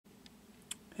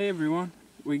Hey everyone,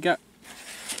 we got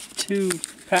two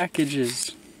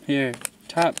packages here.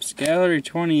 Topps Gallery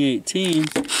 2018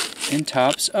 and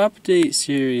Topps Update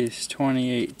Series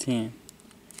 2018.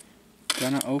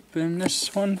 Gonna open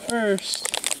this one first.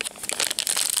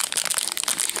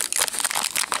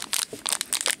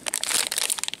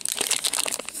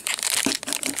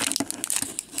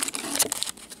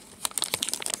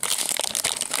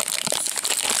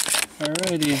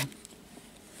 Alrighty.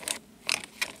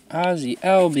 Ozzie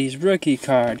Albies rookie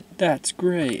card. That's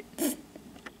great.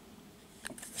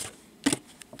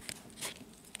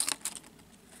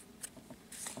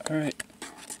 Alright.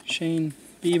 Shane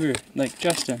Bieber, like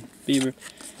Justin Bieber.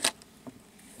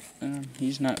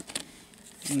 He's not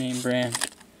name brand.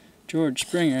 George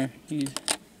Springer. He's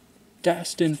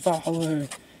Dustin Fowler.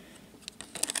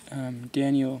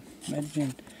 Daniel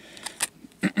Medvin.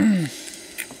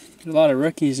 A lot of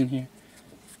rookies in here.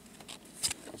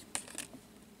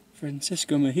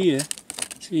 Francisco Mejia.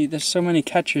 See, there's so many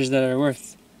catchers that are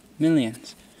worth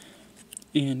millions.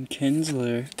 Ian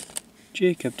Kinsler,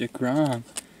 Jacob deGrom,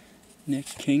 Nick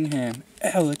Kingham,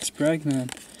 Alex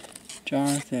Bregman,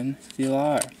 Jonathan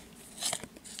Villar.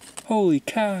 Holy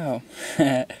cow!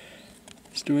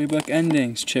 Storybook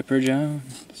endings, Chipper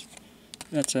Jones.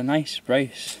 That's a nice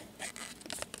price.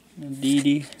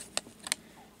 Didi,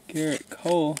 Garrett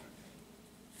Cole.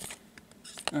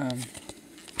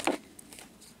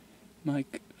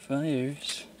 Mike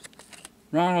Fiers,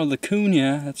 Ronald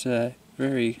Acuna, that's a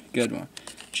very good one.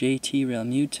 JT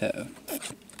Realmuto,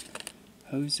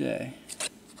 Jose,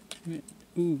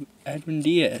 Edwin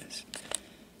Diaz,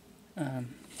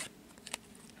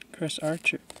 Chris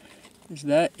Archer. Is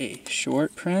that a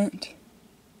short print?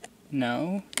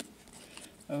 No?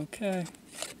 Okay.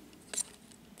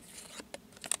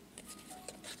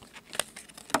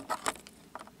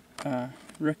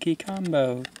 Rookie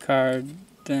combo card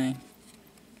thing.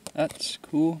 That's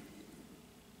cool.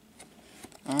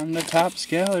 On the Topps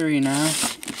Gallery now.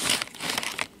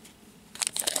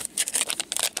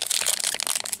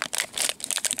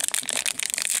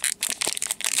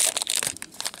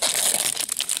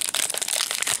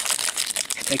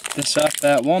 Picked this up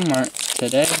at Walmart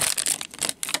today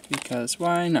because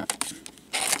why not?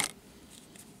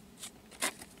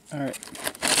 Alright.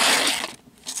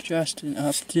 Justin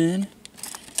Upton,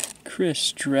 Chris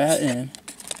Stratton,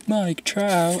 Mike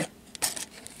Trout,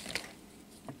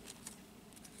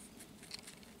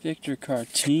 Victor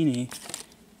Cartini,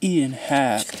 Ian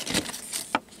Happ.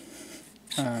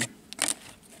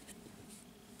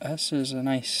 This is a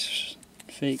nice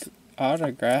fake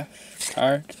autograph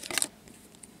card.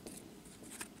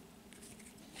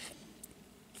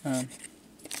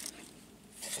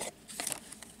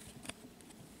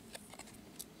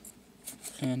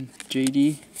 And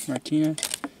JD Martinez.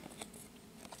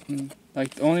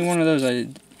 Like, the only one of those I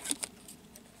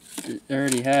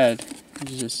already had.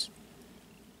 It's just,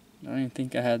 I don't even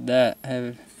think I had that.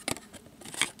 I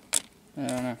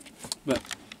don't know. But,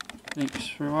 thanks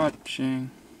for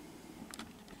watching.